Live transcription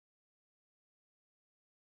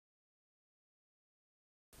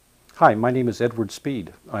Hi, my name is Edward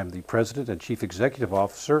Speed. I'm the President and Chief Executive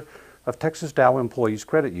Officer of Texas Dow Employees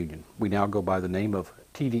Credit Union. We now go by the name of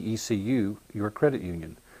TDECU, your credit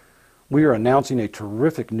union. We are announcing a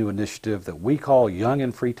terrific new initiative that we call Young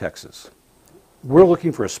and Free Texas. We're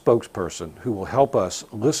looking for a spokesperson who will help us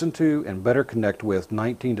listen to and better connect with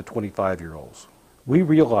 19 to 25-year-olds. We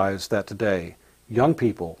realize that today, young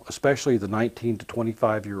people, especially the 19 to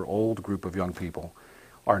 25-year-old group of young people,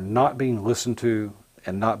 are not being listened to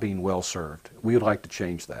and not being well served. We would like to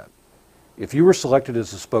change that. If you were selected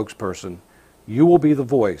as a spokesperson, you will be the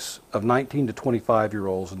voice of 19 to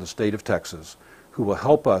 25-year-olds in the state of Texas who will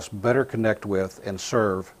help us better connect with and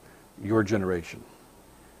serve your generation.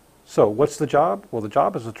 So what's the job? Well, the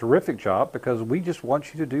job is a terrific job because we just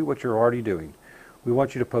want you to do what you're already doing. We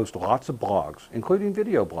want you to post lots of blogs, including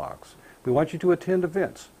video blogs. We want you to attend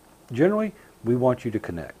events. Generally, we want you to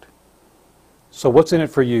connect. So what's in it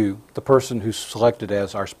for you, the person who's selected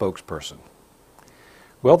as our spokesperson?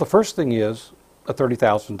 Well, the first thing is a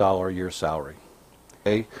 $30,000 a year salary,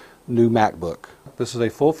 a new MacBook. This is a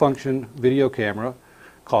full-function video camera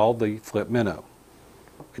called the Flip Minnow,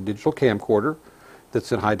 a digital camcorder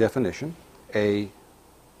that's in high definition, a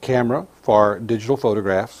camera for digital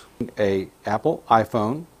photographs, a Apple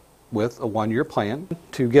iPhone with a 1-year plan.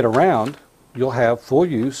 To get around, you'll have full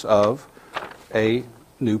use of a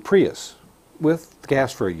new Prius with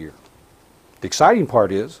gas for a year. The exciting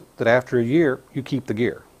part is that after a year, you keep the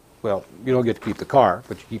gear. Well, you don't get to keep the car,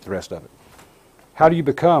 but you keep the rest of it. How do you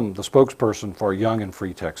become the spokesperson for Young and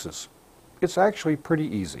Free Texas? It's actually pretty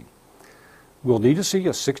easy. We'll need to see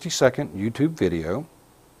a 60-second YouTube video.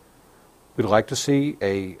 We'd like to see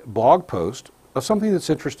a blog post of something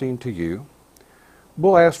that's interesting to you.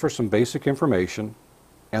 We'll ask for some basic information,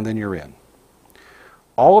 and then you're in.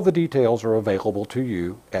 All of the details are available to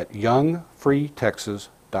you at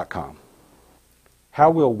youngfreetexas.com.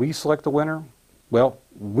 How will we select the winner? Well,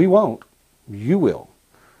 we won't. You will.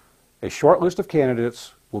 A short list of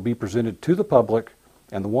candidates will be presented to the public,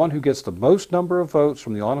 and the one who gets the most number of votes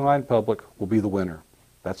from the online public will be the winner.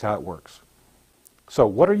 That's how it works. So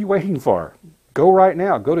what are you waiting for? Go right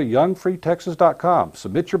now. Go to youngfreetexas.com.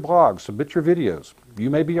 Submit your blog. Submit your videos. You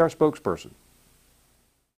may be our spokesperson.